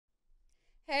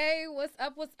Hey, what's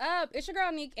up? What's up? It's your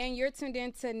girl Neek, and you're tuned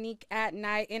in to Neek at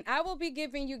Night, and I will be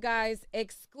giving you guys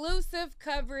exclusive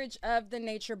coverage of the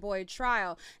NatureBoy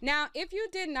trial. Now, if you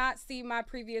did not see my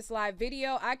previous live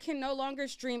video, I can no longer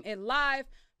stream it live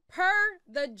per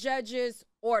the judge's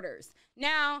orders.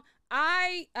 Now,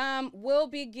 I will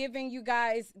be giving you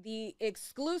guys the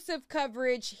exclusive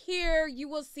coverage here. You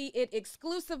will see it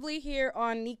exclusively here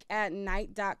on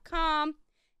neekatnight.com.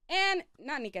 And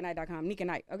not neekatnight.com, Neek at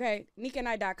Night, okay?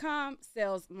 Neekatnight.com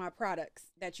sells my products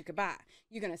that you could buy.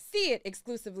 You're going to see it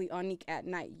exclusively on Neek at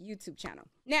Night YouTube channel.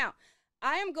 Now,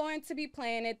 I am going to be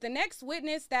playing it. The next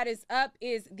witness that is up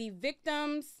is the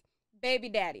victim's baby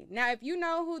daddy. Now, if you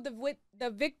know who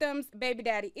the victim's baby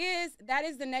daddy is, that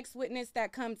is the next witness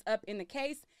that comes up in the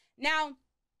case. Now,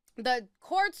 the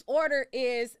court's order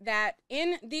is that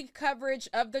in the coverage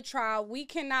of the trial, we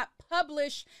cannot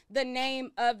publish the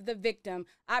name of the victim.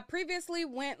 I previously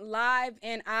went live,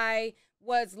 and I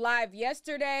was live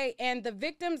yesterday, and the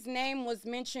victim's name was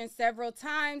mentioned several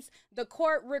times. The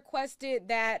court requested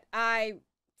that I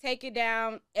take it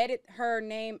down, edit her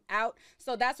name out.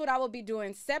 So that's what I will be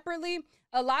doing separately.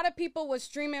 A lot of people were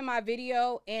streaming my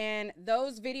video, and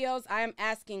those videos I am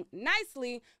asking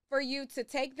nicely for you to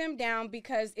take them down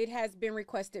because it has been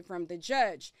requested from the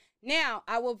judge. Now,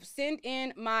 I will send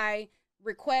in my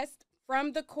request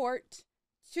from the court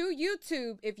to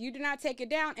YouTube if you do not take it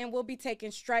down, and we'll be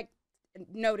taking strike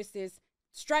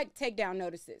takedown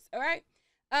notices. All right.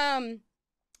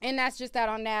 And that's just that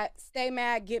on that. Stay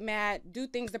mad, get mad, do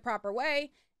things the proper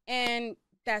way, and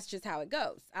that's just how it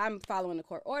goes. I'm following the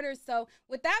court orders. So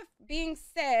with that being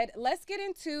said, let's get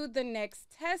into the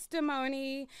next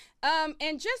testimony.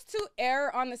 And just to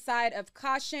err on the side of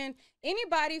caution,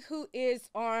 anybody who is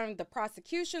on the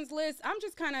prosecution's list, I'm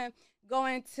just kind of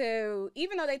going to,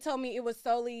 even though they told me it was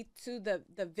solely to the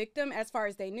victim as far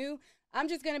as they knew, I'm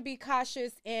just going to be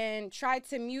cautious and try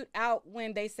to mute out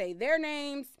when they say their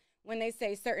names, when they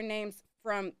say certain names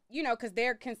from, you know, because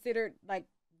they're considered like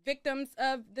victims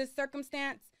of this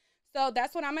circumstance. So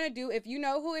that's what I'm going to do. If you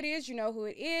know who it is, you know who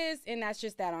it is. And that's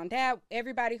just that on that.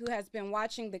 Everybody who has been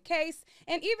watching the case,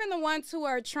 and even the ones who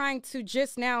are trying to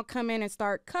just now come in and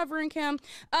start covering him,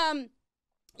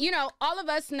 you know, all of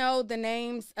us know the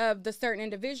names of the certain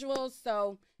individuals.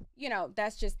 So, you know,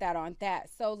 that's just that on that.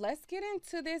 So let's get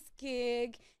into this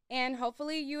gig. And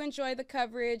hopefully you enjoy the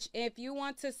coverage. If you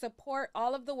want to support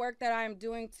all of the work that I am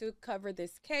doing to cover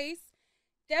this case,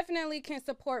 definitely can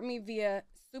support me via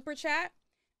Super Chat.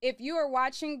 If you are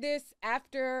watching this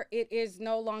after it is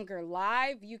no longer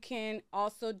live, you can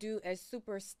also do a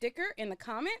super sticker in the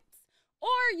comments, or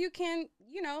you can,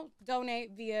 you know,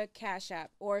 donate via Cash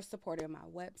App or support on my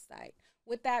website.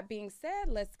 With that being said,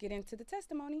 let's get into the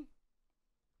testimony.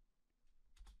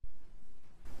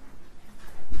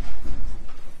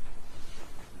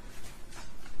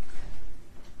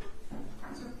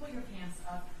 So pull your pants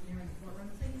up here in the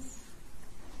courtroom, please.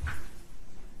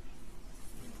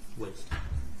 Waist.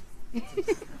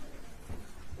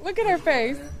 Look at her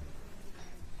face.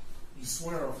 You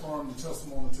swear or affirm the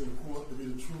testimony to the court to be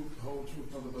the truth, the whole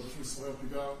truth, nothing but the truth, so help you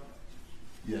God?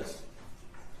 Yes.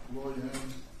 Lower your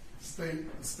hand.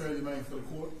 Spell your name for the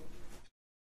court.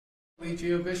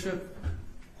 Geo Bishop?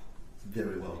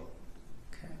 Very well.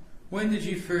 Okay. When did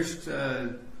you first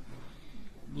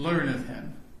learn of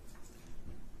him?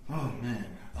 Oh man.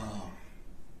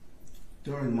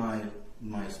 During my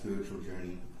spiritual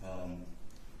journey,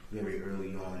 very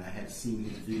early on, I had seen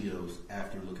his videos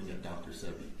after looking at Dr.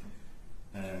 Sebi.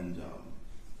 And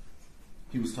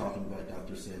he was talking about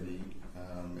Dr. Sebi.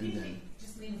 And then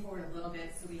Just lean forward a little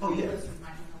bit so we Oh, can yeah. close to the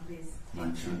microphone, please.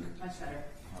 My cheek. Much better.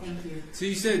 Thank you. So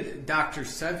you said Dr.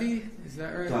 Sevi? Is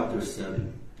that right? Dr.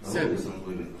 Sebi. Sebi.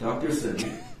 Dr.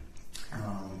 Sebi.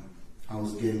 I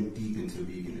was getting deep into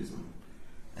veganism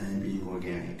and being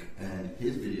organic, and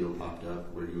his video popped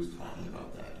up where he was talking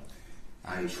about that.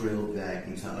 I trailed back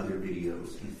into other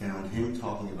videos and found him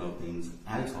talking about things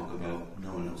I talk about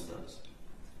no one else does.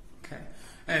 Okay.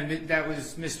 And that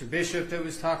was Mr. Bishop that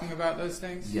was talking about those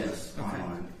things? Yes, Okay.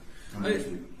 online.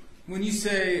 When you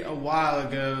say a while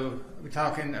ago, are we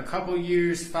talking a couple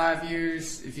years, 5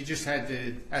 years? If you just had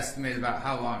to estimate about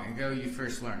how long ago you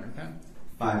first learned of him?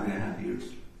 5.5 years.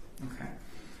 Okay.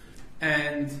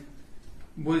 And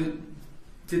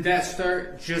did that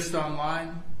start just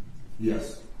online?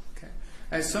 Yes. Okay.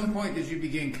 At some point, did you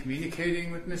begin communicating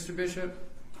with Mr. Bishop?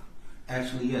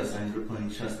 Actually, yes. I ended up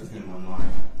playing chess with him online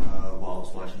while I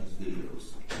was watching his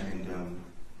videos. And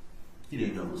he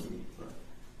didn't know it was me. But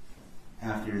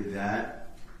after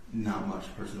that, not much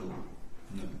personal.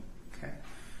 No. Okay.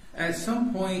 At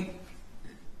some point,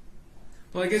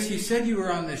 well, I guess you said you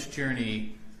were on this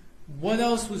journey. What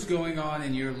else was going on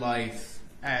in your life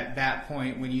at that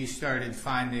point when you started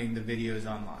finding the videos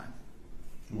online?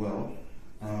 Well,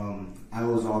 I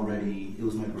was already, it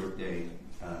was my birthday,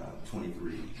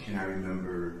 23, and I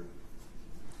remember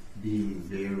being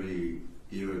very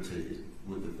irritated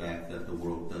with the fact that the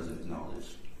world doesn't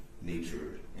acknowledge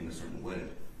nature in a certain way.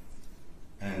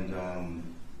 And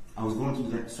I was going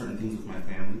through certain things with my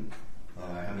family.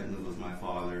 I haven't lived with my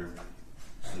father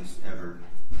since ever,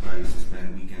 but I used to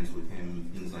spend weekends with him,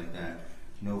 things like that.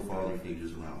 No father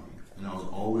figures around me. And I was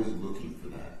always looking for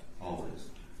that, always.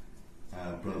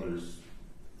 Brothers,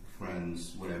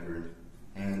 friends, whatever.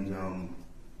 And,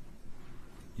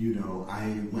 I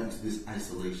went to this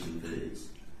isolation phase.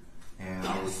 And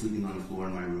I was sleeping on the floor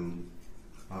in my room.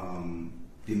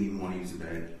 Didn't even want to use a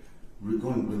bed.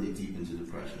 Going really deep into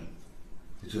depression.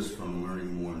 Just from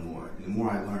learning more and more. And the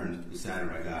more I learned, the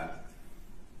sadder I got.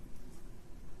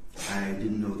 I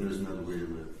didn't know there was another way to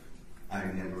live. I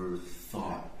never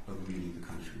thought of leaving the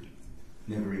country.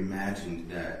 Never imagined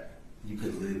that you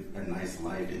could live a nice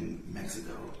life in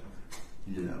Mexico.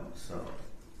 So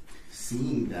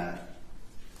seeing that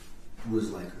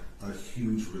was like a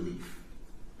huge relief.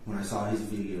 When I saw his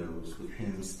videos with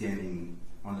him standing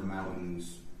on the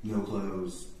mountains, no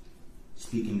clothes,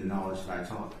 speaking the knowledge that I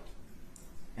taught.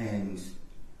 And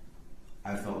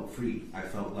I felt free. I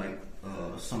felt like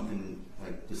something,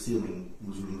 like the ceiling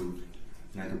was removed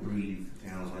and I could breathe.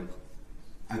 And I was like,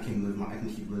 I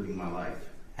can keep living my life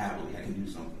happily. I can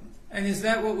do something. And is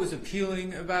that what was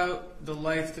appealing about the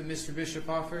life that Mr. Bishop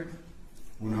offered?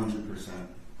 100%.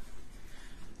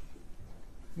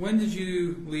 When did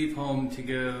you leave home to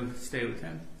go stay with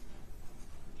him?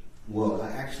 Well, I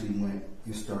actually went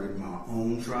and started my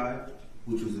own tribe,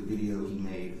 which was a video he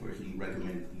made where he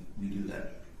recommended we do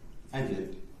that. I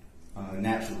did.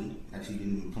 Naturally. Actually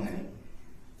didn't even plan it.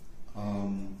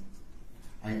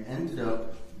 I ended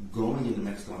up going into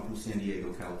Mexico. I'm from San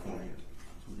Diego, California.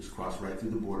 So we just crossed right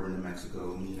through the border into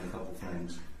Mexico, meeting a couple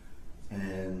friends.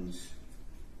 And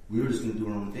we were just going to do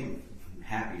our own thing.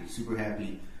 Happy, super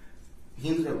happy.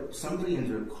 Somebody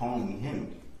ended up calling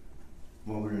him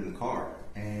while we were in the car.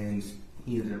 And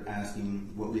he ended up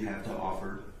asking what we have to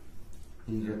offer.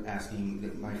 He ended up asking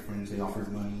that my friends, they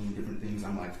offered money and different things.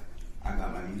 I'm like, I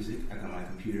got my music, I got my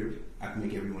computer, I can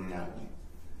make everyone an album.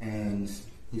 And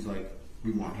he's like,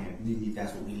 we want him.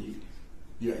 That's what we need.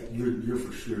 Yeah, you're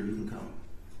for sure, you can come.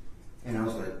 And I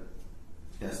was like,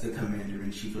 that's the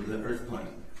commander-in-chief of the Earth plane.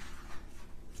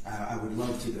 I would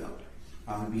love to go.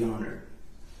 I would be honored.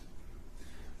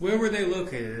 Where were they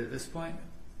located at this point?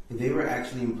 They were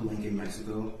actually in Palenque,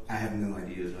 Mexico. I have no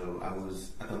idea though. I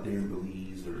thought they were in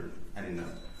Belize, or I didn't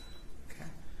know. Okay.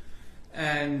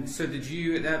 And so did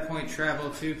you at that point travel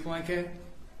to Palenque?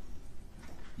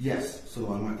 Yes.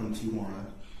 So I went from Tijuana,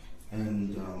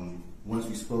 and once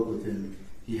we spoke with him,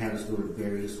 he had us go to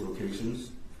various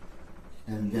locations,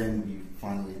 and then we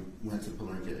finally went to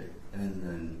Palenque, and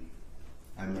then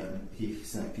he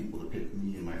sent people to pick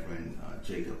me and my friend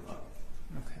Jacob up.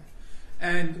 Okay.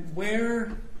 And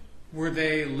where were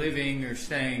they living or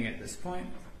staying at this point?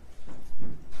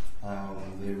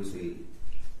 There was a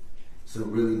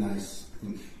really nice, I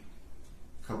think,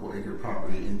 couple acre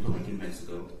property in Palenque,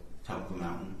 Mexico, top of the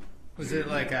mountain. Was it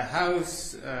like a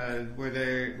house? Were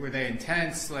they in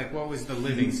tents? Like, what was the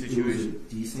living situation? It was a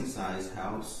decent sized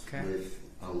house with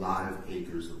a lot of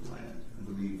acres of land.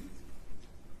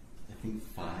 I think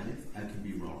 5. I could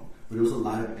be wrong, but it was a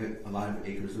lot of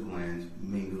acres of land,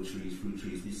 mango trees, fruit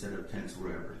trees. We set up tents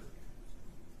wherever.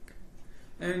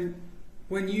 And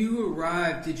when you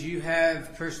arrived, did you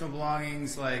have personal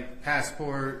belongings like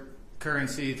passport,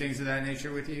 currency, things of that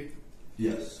nature with you?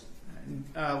 Yes.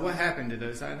 What happened to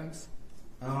those items?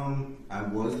 I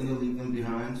was going to leave them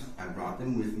behind. I brought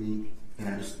them with me, and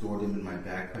I just stored them in my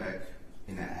backpack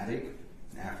in the attic.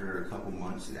 And after a couple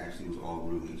months, it actually was all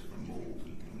ruined from mold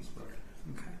and things. But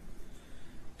okay.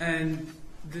 And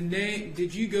the name?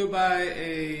 Did you go by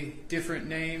a different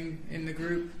name in the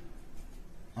group?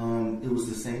 It was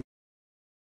the same.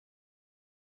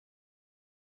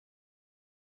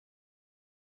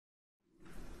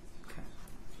 Okay.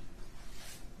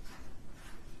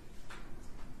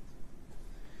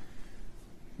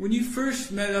 When you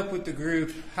first met up with the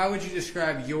group, how would you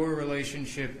describe your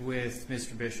relationship with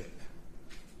Mr. Bishop?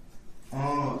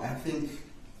 I think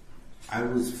I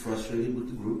was frustrated with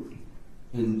the group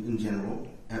in general.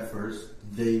 At first,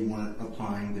 they weren't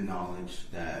applying the knowledge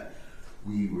that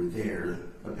we were there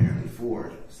apparently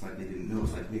for. It's like they didn't know.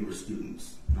 It's like they were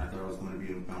students. And I thought I was going to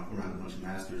be around a bunch of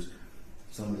masters.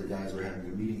 Some of the guys were having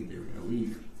a meeting and they were going to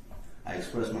leave. I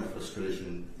expressed my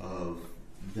frustration of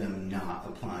them not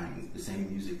applying the same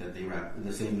music that they rap,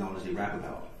 the same knowledge they rap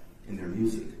about in their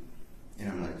music. And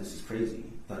I'm like, this is crazy.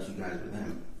 I thought you guys were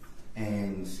them.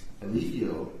 And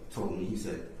Alifio told me, he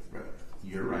said,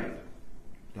 you're right.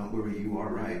 Don't worry, you are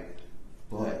right.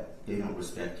 But they don't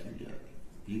respect you yet.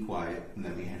 Be quiet and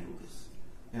let me handle this.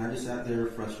 And I just sat there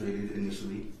frustrated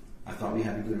initially. I thought we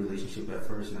had a good relationship at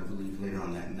first, and I believe later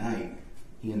on that night,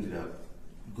 he ended up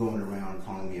going around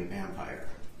calling me a vampire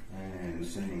and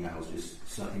saying I was just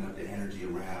sucking up the energy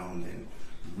around and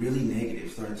really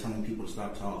negative. Started telling people to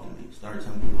stop talking to me. Started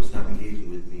telling people to stop engaging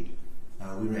with me.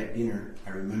 We were at dinner,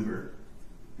 I remember.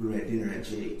 We were at dinner at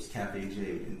Jade's, Cafe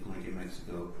Jade in Palenque,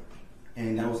 Mexico.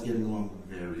 And I was getting along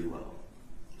very well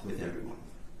with everyone.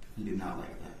 He did not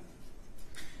like that.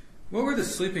 What were the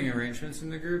sleeping arrangements in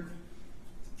the group?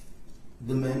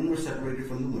 The men were separated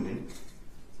from the women,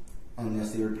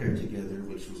 unless they were paired together,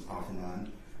 which was off and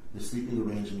on. The sleeping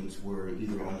arrangements were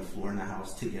either on the floor in the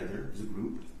house together as a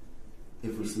group.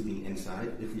 If we're sleeping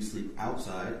inside, if we sleep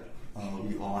outside,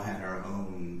 we all had our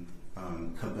own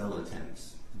cabela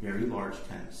tents, very large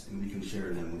tents, and we can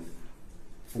share them with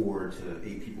 4 to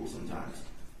 8 people sometimes.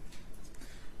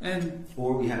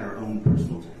 Or we had our own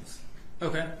personal tents.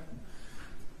 Okay.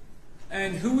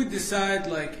 And who would decide,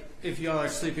 like, if y'all are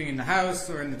sleeping in the house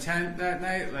or in the tent that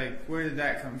night? Like, where did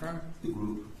that come from? The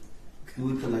group. Okay.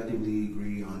 We would collectively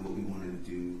agree on what we wanted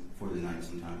to do for the night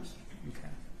sometimes. Okay.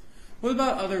 What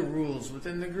about other rules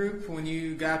within the group? When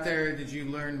you got there, did you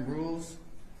learn rules?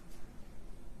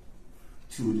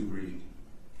 To a degree.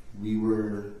 We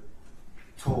were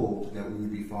told that we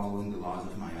would be following the laws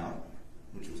of Mayat,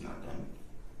 which was not done.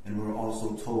 And we were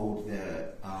also told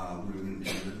that we were going to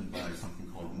be driven by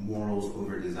something called morals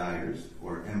over desires,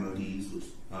 or MODs, which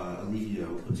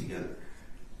Alifio put together.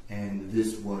 And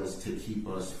this was to keep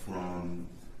us from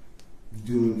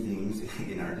doing things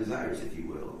in our desires, if you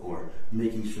will, or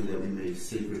making sure that we made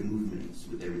sacred movements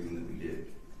with everything that we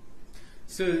did.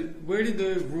 So where did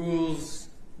the rules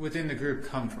within the group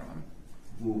come from?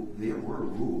 Well, there were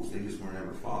rules, they just weren't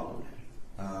ever followed.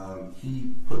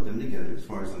 He put them together, as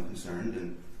far as I'm concerned,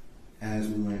 and as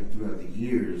we went throughout the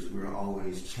years, we were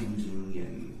always changing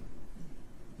and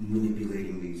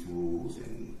manipulating these rules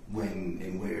and when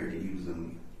and where to use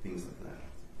them, things like that.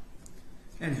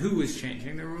 And who was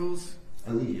changing the rules?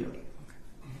 Alifio.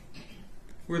 Okay.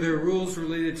 Were there rules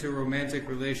related to romantic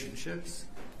relationships?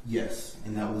 Yes,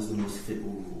 and that was the most fickle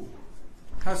rule.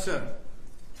 How so?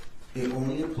 It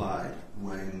only applied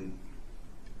when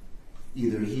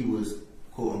either he was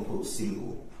quote-unquote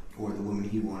single, or the woman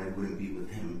he wanted wouldn't be with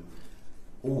him,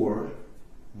 or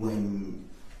when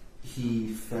he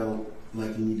felt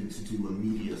like he needed to do a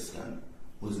media stunt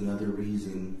was another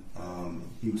reason.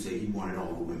 He would say he wanted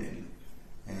all the women,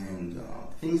 and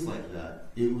things like that.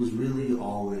 It was really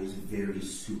always very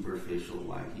superficial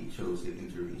why he chose to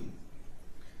intervene.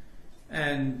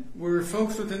 And were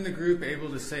folks within the group able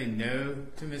to say no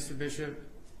to Mr. Bishop?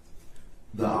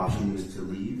 The option was to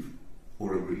leave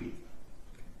or agree.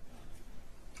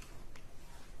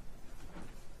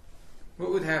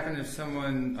 What would happen if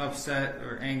someone upset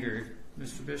or angered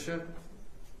Mr. Bishop?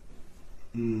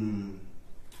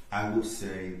 I would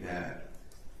say that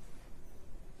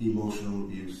emotional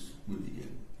abuse would begin.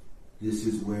 This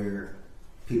is where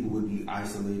people would be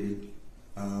isolated,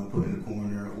 put in a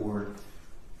corner, or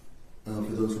for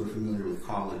those who are familiar with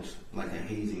college, like a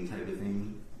hazing type of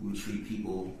thing, we would treat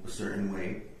people a certain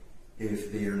way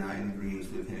if they are not in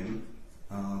agreement with him.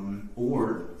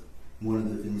 Or one of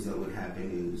the things that would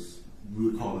happen is we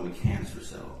would call them a cancer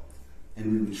cell,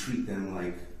 and we would treat them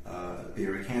like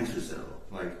they're a cancer cell,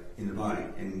 like in the body,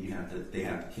 and they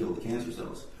have to kill the cancer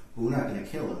cells. But we're not going to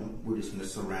kill them, we're just going to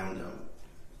surround them.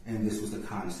 And this was the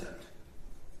concept.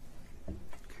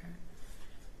 Okay.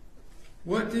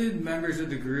 What did members of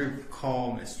the group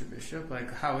call Mr. Bishop?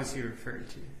 Like, how was he referred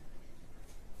to?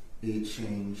 It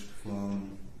changed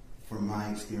from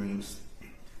my experience,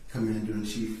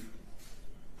 Commander-in-Chief,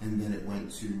 and then it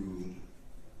went to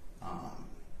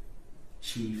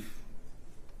Chief.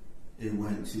 It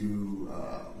went to,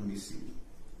 let me see,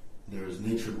 there was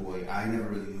NatureBoy. I never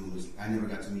really knew I never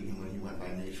got to meet him when he went by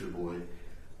NatureBoy.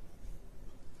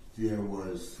 There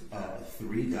was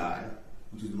 3 Guy,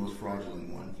 which is the most fraudulent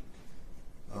one.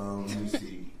 Let me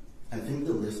see. I think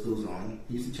the list goes on.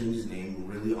 He used to change his name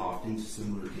really often to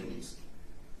similar things.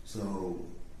 So,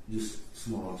 just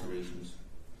small alterations.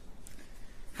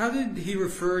 How did he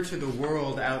refer to the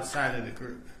world outside of the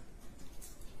group?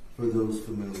 For those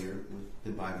familiar with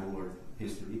the Bible or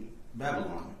history,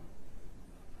 Babylon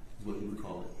is what he would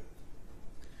call it.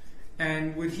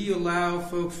 And would he allow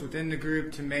folks within the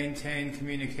group to maintain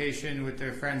communication with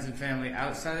their friends and family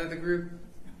outside of the group?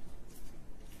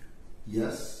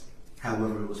 Yes.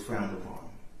 However, it was frowned upon.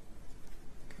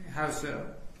 How so?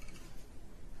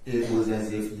 It was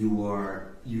as if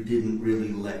you didn't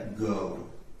really let go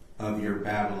of your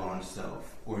Babylon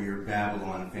self or your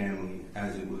Babylon family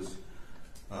as it was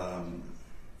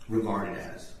regarded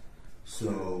as.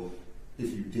 So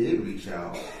if you did reach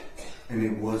out and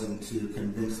it wasn't to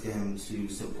convince them to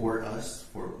support us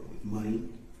for money,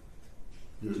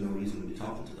 there's no reason to be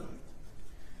talking to them.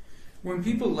 When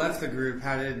people left the group,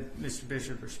 how did Mr.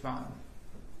 Bishop respond?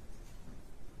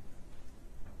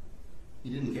 He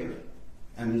didn't care.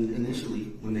 I mean,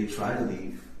 initially, when they try to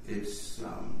leave, it's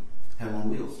hell on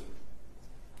wheels.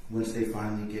 Once they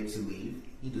finally get to leave,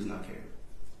 he does not care.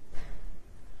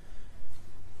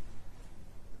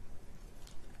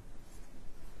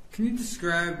 Can you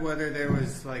describe whether there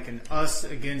was like an us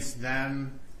against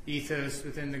them ethos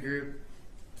within the group?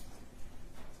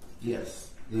 Yes,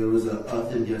 there was a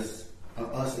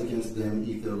us against them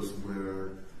ethos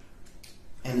where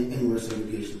anywhere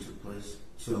segregation took place.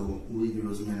 So whether it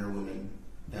was men or women,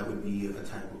 that would be a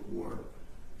type of war.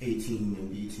 A team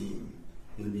and B team.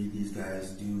 It would be these guys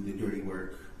do the dirty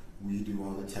work, we do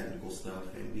all the technical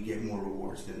stuff, and we get more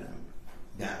rewards than them.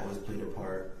 That always played a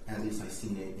part. At least I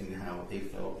seen it in how they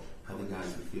felt, how the guys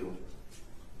would feel.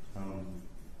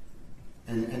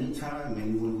 And anytime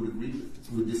anyone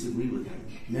would disagree with him,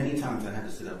 many times I had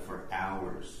to sit up for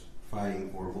hours fighting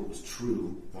for what was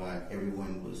true, while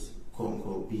everyone was quote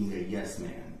unquote being a yes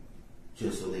man,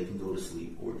 just so they can go to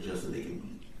sleep or just so they can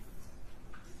eat.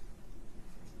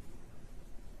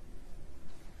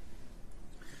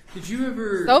 Did you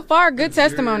ever So far, good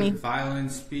observe testimony.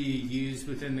 violence be used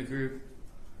within the group?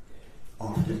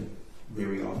 Often,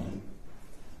 very often.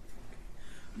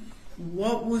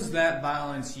 What was that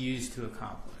violence used to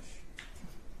accomplish?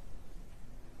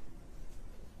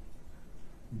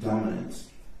 Dominance.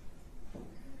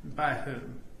 By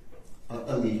whom?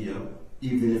 Alivio.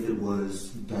 Even if it was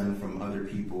done from other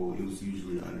people, it was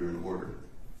usually under an order.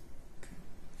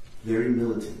 Very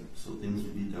militant, so things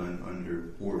would be done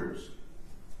under orders.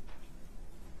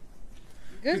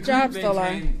 Good job,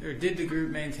 Stolar. Did the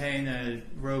group maintain a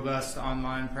robust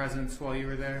online presence while you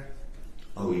were there?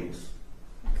 Oh, yes.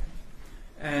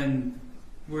 And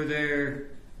were there,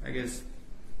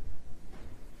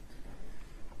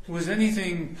 was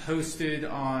anything posted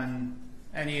on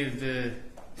any of the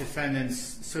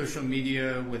defendant's social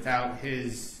media without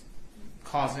his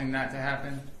causing that to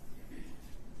happen?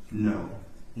 No.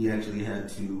 He actually had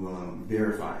to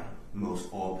verify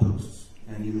most all posts.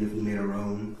 And even if we made our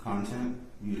own content,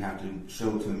 we'd have to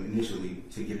show it to him initially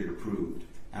to get it approved.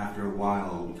 After a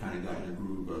while, we kind of got in the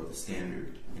groove of the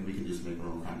standard, and we could just make our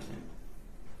own content.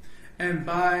 And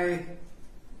by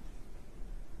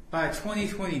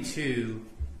 2022,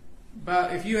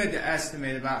 if you had to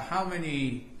estimate about how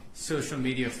many social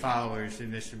media followers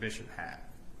did Mr. Bishop have?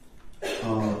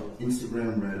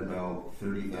 Instagram read about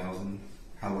 30,000.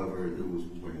 However, it was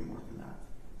way more than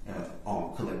that,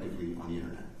 all collectively on the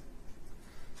internet.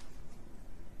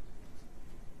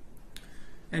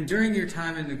 And during your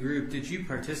time in the group, did you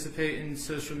participate in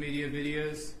social media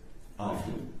videos?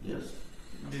 Often, yes.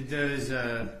 Did those,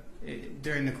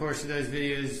 during the course of those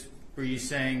videos, were you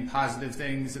saying positive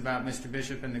things about Mr.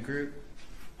 Bishop and the group?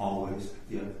 Always,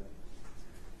 yeah.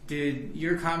 Did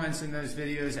your comments in those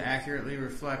videos accurately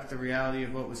reflect the reality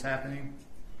of what was happening?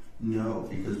 No,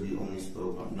 because we only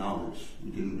spoke on knowledge. We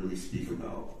didn't really speak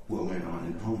about what went on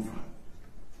in the home front.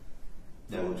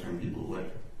 That would turn people away.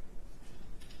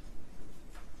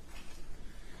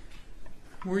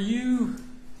 Were you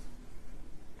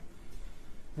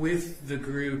with the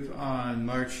group on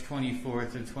March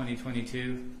 24th of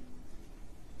 2022?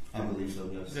 I believe so,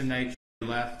 yes. The night you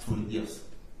left? Yes.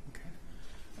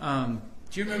 Okay.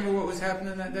 Do you remember what was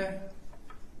happening that day?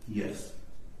 Yes.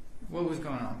 What was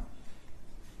going on?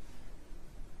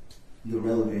 The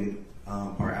relevant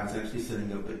part, I was actually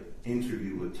setting up an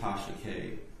interview with Tasha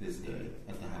K this day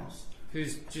at the house.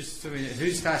 Who's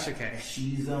Tasha K?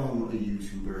 She's a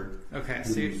YouTuber. Okay,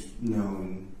 who's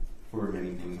known for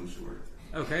many things, I'm sure.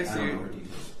 Okay, I don't know her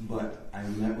details. But I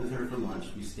met with her for lunch.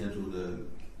 We scheduled an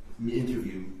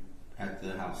interview at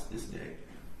the house this day.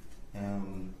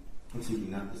 Excuse me,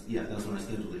 not this. Yeah, that's when I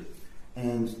scheduled it.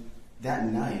 And that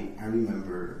night, I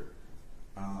remember.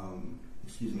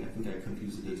 Excuse me, I think I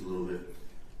confused the dates a little bit.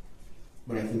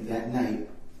 But I think that night,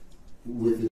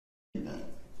 with the night,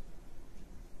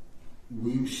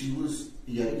 she was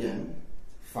yet again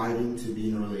fighting to be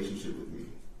in a relationship with me.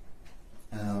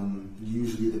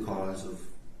 Usually the cause of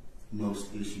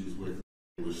most issues with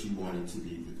me was she wanted to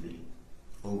be with me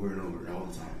over and over all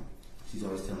the time. She's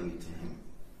always telling it to him.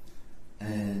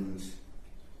 And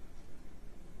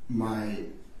my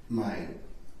my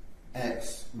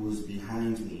ex was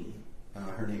behind me.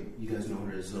 Her name, you guys know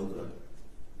her as Zoka,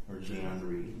 or Jayon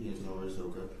Marie. You guys know her as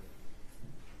Zoka.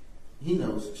 He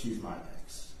knows she's my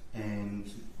ex, and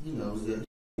he knows that he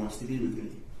wants to be with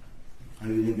me.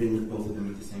 I've even been with both of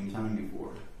them at the same time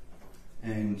before.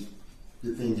 And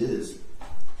the thing is,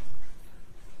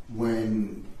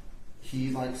 when he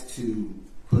likes to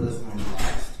put us on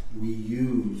blast, we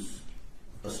use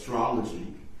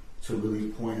astrology to really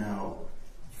point out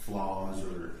flaws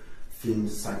or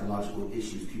things, psychological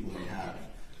issues people may have.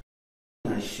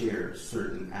 I share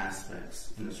certain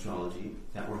aspects in astrology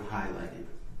that were highlighted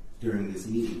during this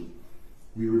meeting.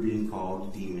 We were being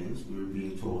called demons. We were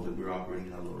being told that we were operating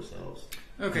in our lower selves.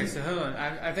 Okay, so hold on.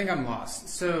 I think I'm lost.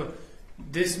 So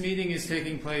this meeting is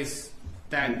taking place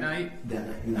that night?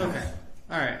 That night. Okay.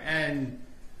 All right. And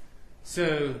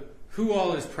so who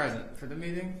all is present for the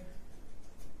meeting?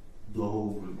 The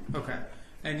whole group. Okay.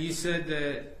 And you said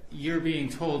that you're being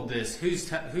told this. Who's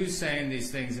saying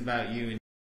these things about you?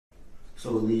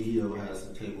 So Eligio has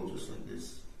a table just like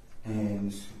this,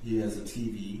 and he has a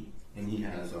TV, and he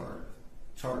has our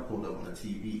chart pulled up on a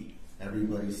TV.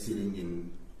 Everybody's sitting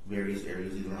in various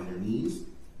areas, either on their knees,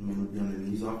 the men would be on their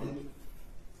knees often,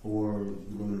 or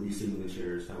the women would be sitting in the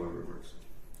chairs, however it works.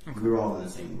 Okay. We're all in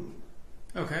the same room.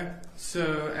 Okay.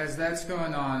 So as that's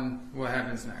going on, what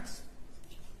happens next?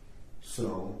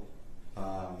 So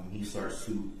he starts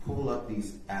to pull up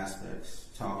these aspects,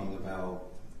 talking about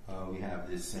we have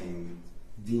this same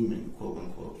demon, quote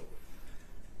unquote,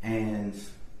 and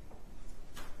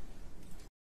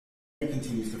he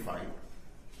continues to fight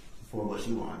for what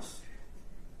she wants.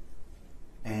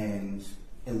 And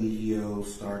Eligio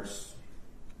starts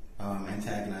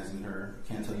antagonizing her.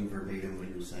 Can't tell you verbatim what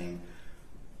he was saying.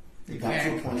 You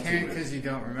can't because you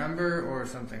don't remember, or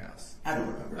something else? I don't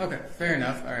remember. Okay, fair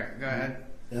enough. All right, go ahead.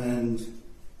 And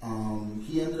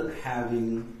he ended up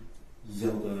having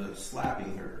Zelda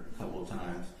slapping her a couple of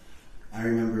times. I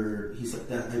remember, he said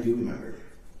that, I do remember.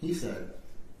 He said,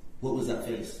 "What was that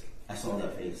face? I saw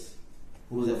that face.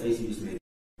 What was that face you just made?"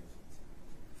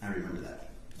 I remember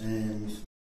that. And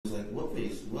I was like, "What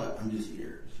face? What? I'm just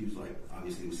here." She was like,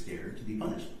 obviously was scared to be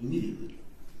punished immediately.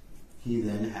 He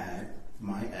then had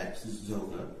my ex,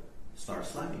 Zoga, start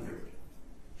slapping her.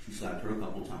 She slapped her a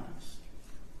couple times,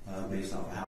 based off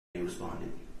of how they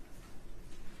responded.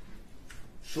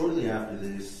 Shortly after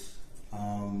this,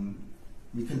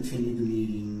 we continued the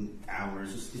meeting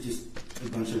hours. It's just a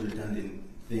bunch of redundant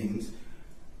things.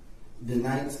 The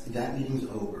night that meeting's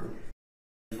over,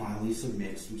 finally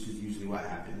submits, which is usually what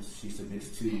happens. She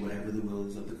submits to whatever the will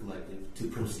is of the collective to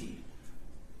proceed.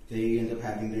 They end up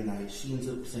having their night. She ends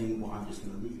up saying, "Well, I'm just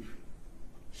going to leave."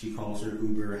 She calls her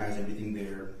Uber, has everything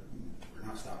there. We're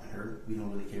not stopping her. We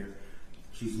don't really care.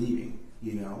 She's leaving,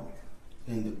 you know?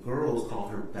 And the girls call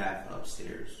her back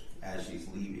upstairs as she's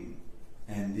leaving.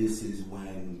 And this is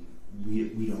when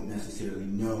we don't necessarily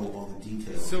know all the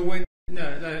details. So when,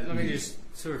 let me just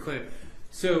so we're clear.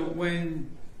 So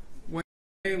when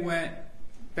they went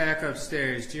back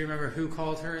upstairs, do you remember who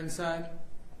called her inside?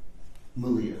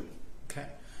 Malia. Okay.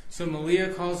 So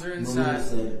Malia calls her inside. Malia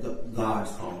said,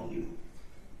 "God's calling you."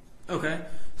 Okay.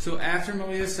 So after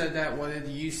Malia said that, what did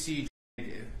you see do?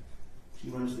 She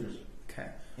went upstairs. Okay.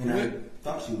 And I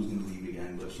thought she was going to leave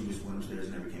again, but she just went upstairs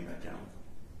and never came back down.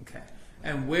 Okay.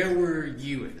 And where were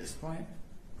you at this point?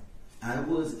 I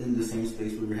was in the same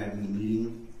space where we were having the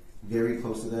meeting. Very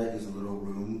close to that is a little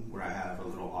room where I have a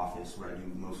little office where I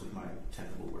do most of my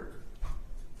technical work.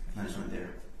 I just went there.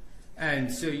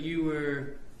 And so you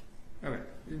were... Okay.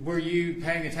 Were you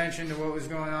paying attention to what was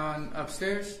going on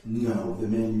upstairs? No, the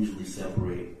men usually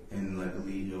separate and let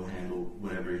Eligio handle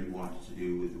whatever he wanted to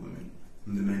do with the women.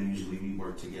 And the men usually we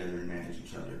work together and manage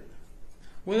each other.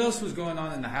 What else was going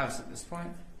on in the house at this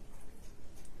point?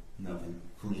 Nothing.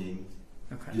 Cleaning.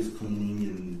 Okay. Just cleaning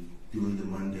and doing the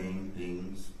mundane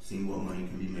things, seeing what money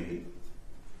can be made,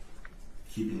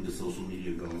 keeping the social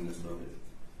media going, that's about it.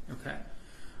 Okay.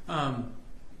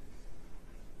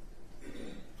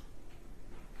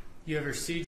 You ever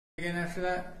see again after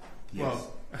that? Yes.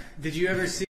 Well, did you ever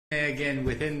see again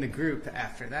within the group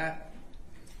after that?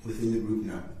 Within the group,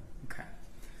 no. Okay.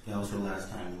 That was her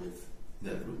last time with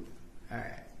that group. All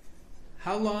right.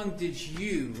 How long did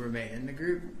you remain in the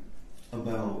group?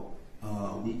 About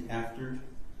a week after.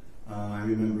 I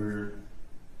remember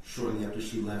shortly after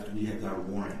she left, we had got a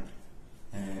warrant.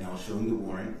 And I was showing the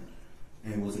warrant,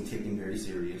 and it wasn't taken very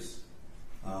serious.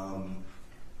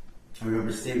 I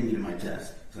remember saving it in my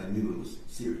desk, because I knew it was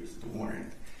serious, the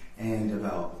warrant. And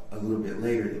about a little bit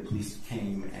later, the police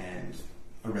came and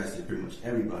arrested pretty much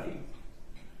everybody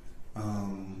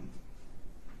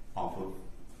off of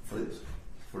for this.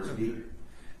 for speed.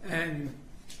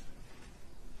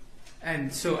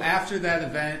 And so after that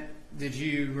event, did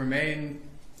you remain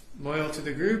loyal to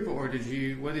the group, or what did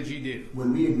you do?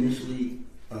 When we initially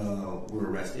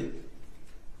were arrested,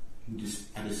 I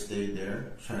just stayed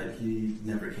there. He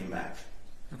never came back.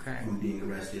 Okay. From being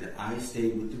arrested, I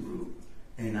stayed with the group,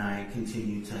 and I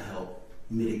continued to help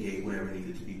mitigate whatever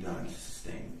needed to be done to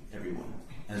sustain everyone,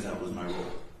 as that was my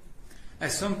role.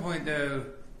 At some point, though,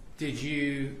 did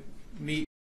you meet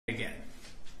again?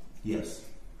 Yes.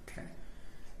 Okay.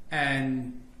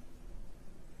 And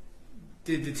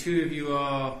did the two of you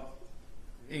all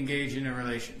engage in a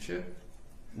relationship?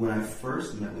 When I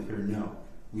first met with her, no.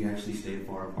 We actually stayed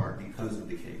far apart because of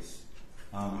the case.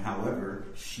 However,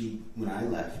 when I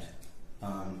left,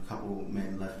 a couple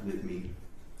men left with me.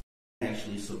 She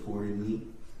actually supported me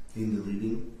in the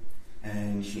leaving,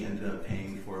 and she ended up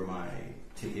paying for my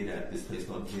ticket at this place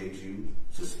called Jeju.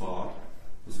 It's a spa.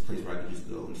 It's a place where I could just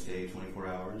go and stay 24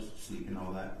 hours, sleep and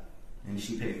all that. And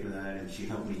she paid for that, and she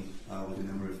helped me with a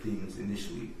number of things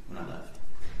initially when I left.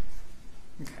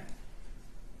 Okay.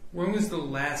 When was the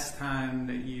last time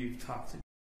that you talked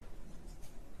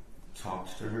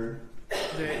to her?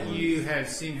 That you have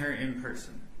seen her in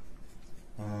person?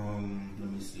 Let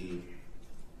me see.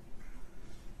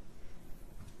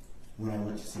 When I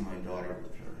went to see my daughter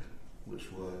with her,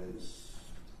 which was,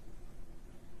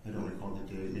 I don't recall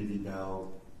the date, maybe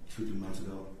about 2-3 months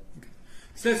ago. Okay.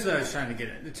 So that's what I was trying to get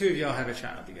at. The two of y'all have a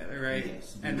child together, right?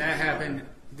 Yes. And that happened,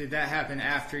 did that happen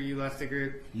after you left the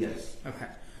group? Yes. Okay.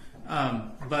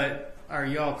 But are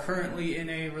y'all currently in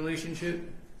a relationship?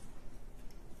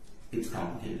 It's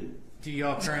complicated. Do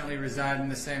y'all currently reside in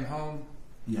the same home?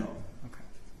 No. Okay.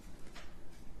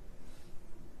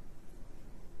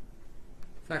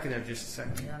 If I could have just a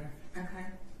second, Your Honor.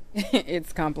 Okay.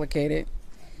 It's complicated.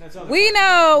 That's all. We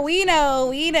know.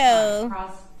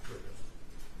 Cross.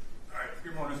 All right,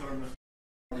 good morning, sir.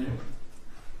 How are you?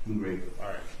 I'm great. All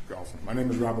right, awesome. My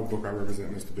name is Robert Book. I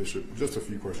represent Mr. Bishop. Just a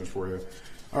few questions for you.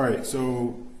 All right,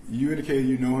 so you indicated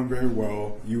you know him very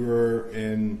well. You were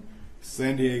in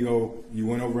San Diego. You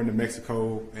went over into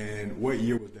Mexico. And what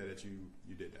year was that you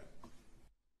did that?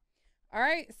 All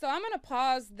right, so I'm going to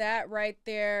pause that right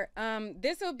there.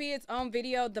 This will be its own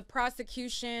video, the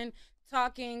prosecution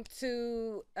talking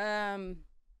to the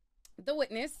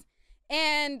witness.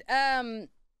 And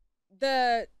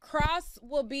the cross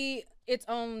will be its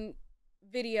own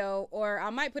video, or I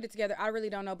might put it together. I really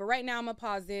don't know. But right now, I'm going to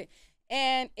pause it.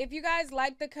 And if you guys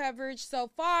like the coverage so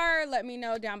far, let me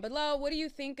know down below. What do you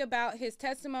think about his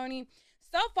testimony?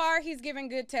 So far, he's given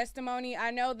good testimony. I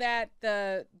know that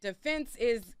the defense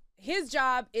his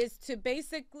job is to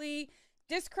basically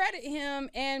discredit him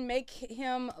and make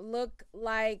him look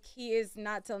like he is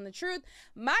not telling the truth.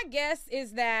 My guess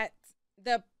is that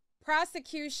the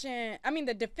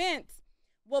defense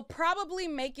will probably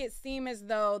make it seem as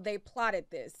though they plotted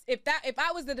this. If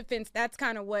I was the defense, that's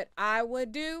kind of what I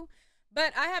would do.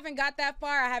 But I haven't got that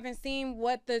far. I haven't seen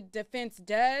what the defense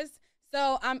does.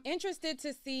 So I'm interested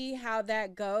to see how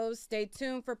that goes. Stay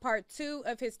tuned for part 2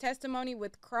 of his testimony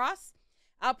with Cross.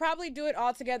 I'll probably do it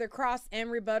all together, Cross and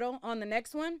rebuttal, on the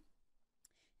next one.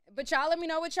 But y'all let me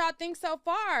know what y'all think so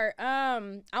far.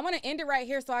 I want to end it right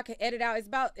here so I can edit out.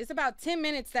 It's about 10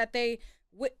 minutes that they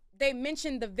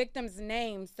mentioned the victim's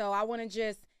name. So I want to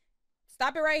just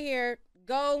stop it right here.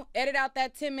 Go edit out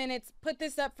that 10 minutes. Put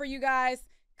this up for you guys.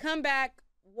 Come back,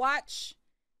 watch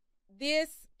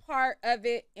this part of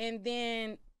it, and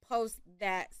then post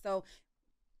that. So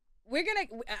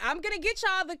I'm gonna get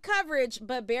y'all the coverage,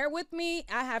 but bear with me.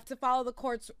 I have to follow the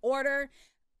court's order.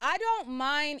 I don't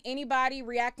mind anybody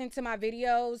reacting to my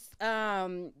videos.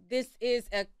 This is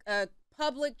a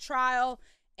public trial,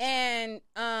 and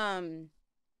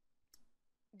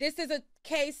this is a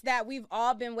case that we've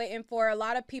all been waiting for. A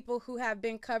lot of people who have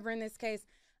been covering this case.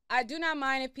 I do not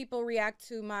mind if people react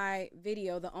to my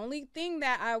video. The only thing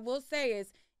that I will say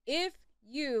is if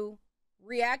you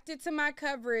reacted to my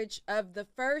coverage of the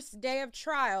first day of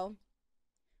trial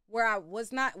where I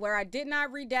did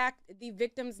not redact the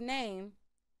victim's name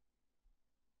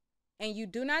and you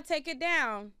do not take it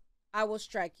down, I will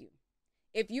strike you.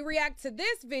 If you react to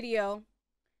this video,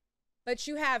 but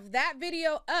you have that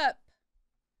video up,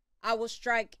 I will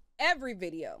strike every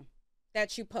video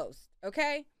that you post,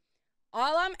 okay?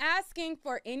 All I'm asking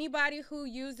for anybody who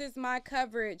uses my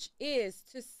coverage is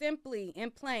to simply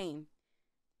and plain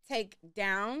take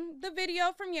down the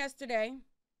video from yesterday.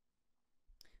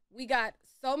 We got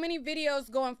so many videos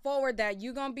going forward that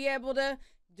you're going to be able to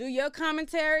do your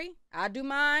commentary. I do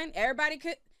mine. Everybody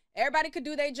could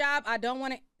do their job. I don't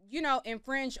want to,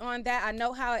 infringe on that. I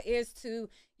know how it is to,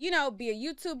 be a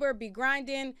YouTuber, be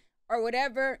grinding or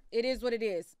whatever, it is what it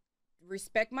is.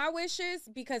 Respect my wishes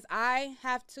because I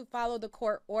have to follow the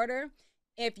court order.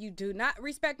 If you do not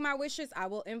respect my wishes, I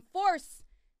will enforce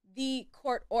the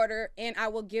court order and I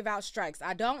will give out strikes.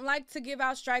 I don't like to give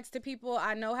out strikes to people.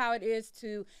 I know how it is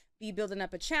to be building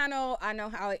up a channel. I know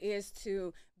how it is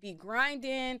to be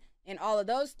grinding and all of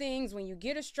those things. When you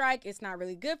get a strike, it's not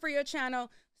really good for your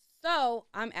channel. So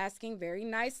I'm asking very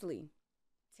nicely,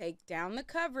 take down the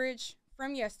coverage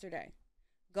from yesterday.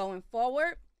 Going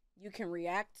forward, you can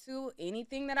react to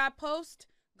anything that I post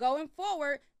going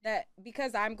forward, that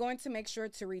because I'm going to make sure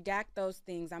to redact those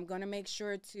things. I'm going to make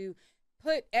sure to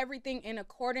put everything in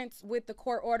accordance with the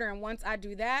court order. And once I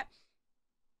do that,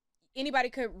 anybody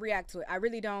could react to it. I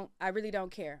really don't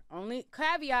care. Only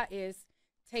caveat is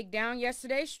take down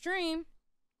yesterday's stream.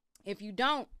 If you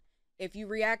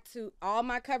react to all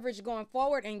my coverage going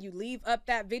forward and you leave up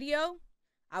that video,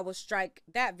 I will strike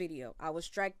that video. I will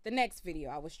strike the next video.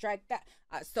 I will strike that.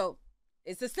 So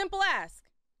it's a simple ask.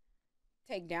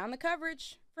 Take down the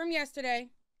coverage from yesterday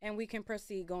and we can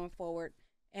proceed going forward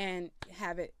and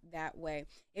have it that way.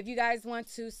 If you guys want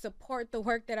to support the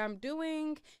work that I'm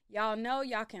doing, y'all know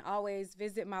y'all can always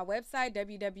visit my website,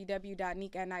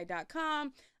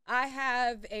 www.neekatnight.com. I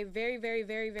have a very, very,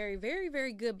 very, very, very,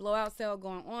 very good blowout sale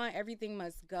going on. Everything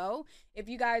must go. If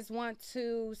you guys want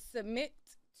to submit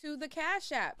to the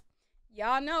Cash App,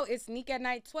 y'all know it's Neek at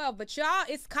Night 12, but y'all,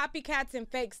 it's copycats and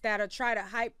fakes that'll try to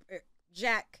hype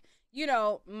jack, you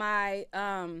know, my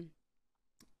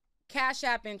Cash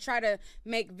App and try to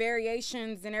make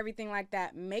variations and everything like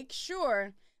that. Make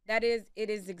sure that it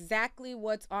is exactly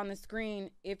what's on the screen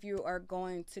if you are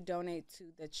going to donate to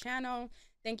the channel.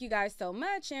 Thank you guys so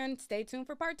much and stay tuned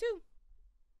for part 2.